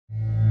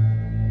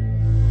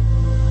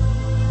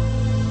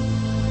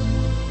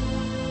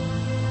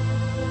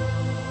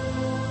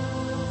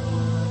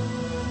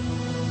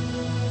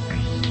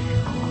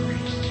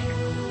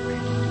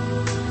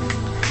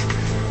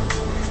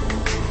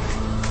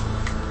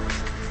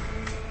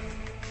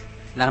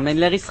L'armée de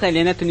l'air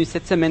israélienne a tenu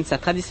cette semaine sa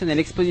traditionnelle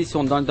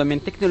exposition dans le domaine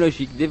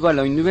technologique,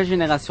 dévoilant une nouvelle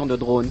génération de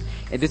drones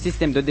et de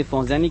systèmes de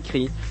défense dernier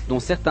cri, dont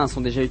certains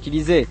sont déjà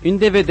utilisés. Une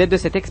des vedettes de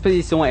cette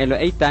exposition est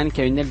le Eitan,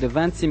 qui a une aile de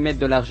 26 mètres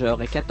de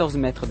largeur et 14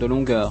 mètres de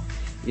longueur.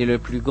 Il est le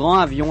plus grand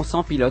avion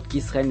sans pilote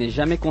qu'Israël n'ait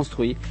jamais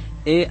construit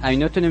et a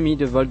une autonomie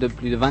de vol de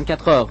plus de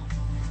 24 heures.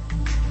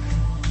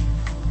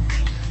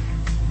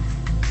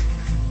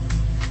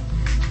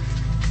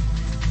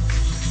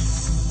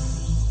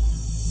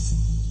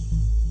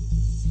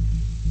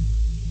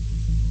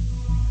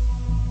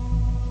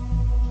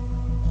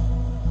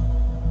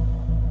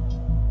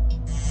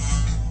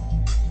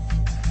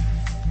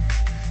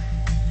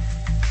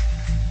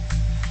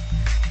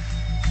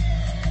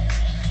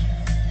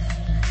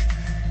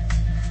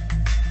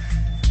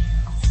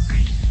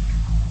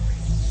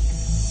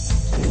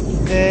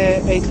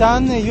 The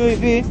Eitan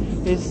UAV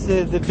is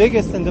the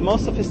biggest and the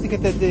most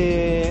sophisticated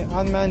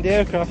unmanned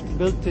aircraft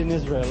built in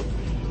Israel.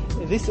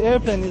 This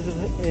airplane is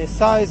a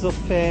size of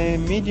a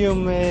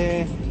medium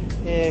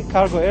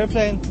cargo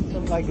airplane,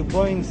 like a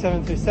Boeing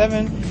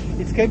 737.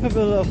 It's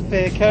capable of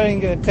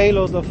carrying a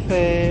payload of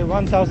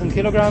 1,000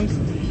 kilograms,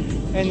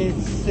 and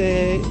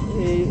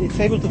it's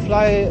able to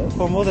fly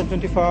for more than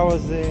 24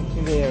 hours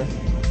in the air.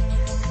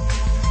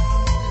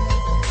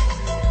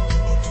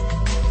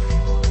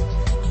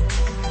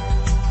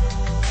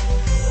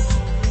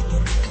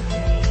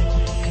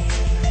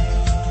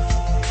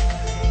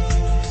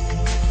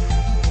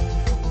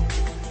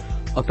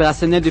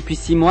 Opérationnel depuis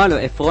 6 mois,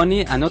 le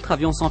Efroni, un autre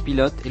avion sans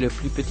pilote, est le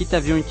plus petit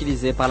avion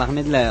utilisé par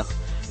l'armée de l'air.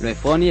 Le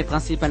Efroni est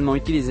principalement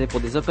utilisé pour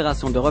des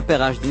opérations de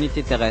repérage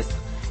d'unités terrestres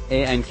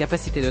et a une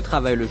capacité de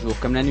travail le jour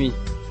comme la nuit.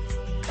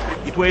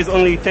 It weighs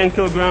only 10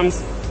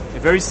 kilograms, a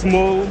very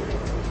small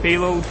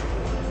payload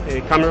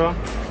camera.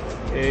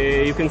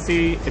 You can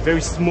see a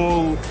very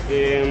small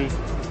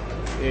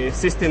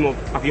system of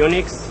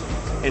avionics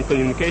and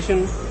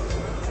communication,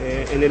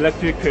 an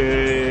electric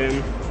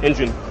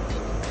engine.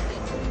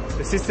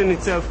 The system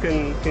itself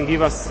can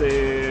give us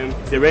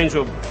the range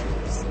of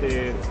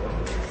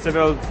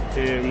several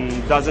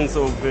dozens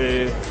of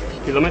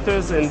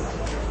kilometers and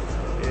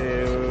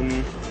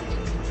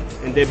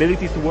the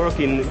ability to work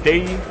in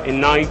day and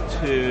night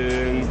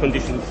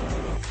conditions.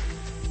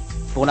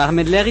 Pour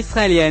l'armée de l'air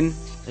israélienne,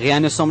 rien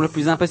ne semble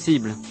plus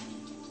impossible.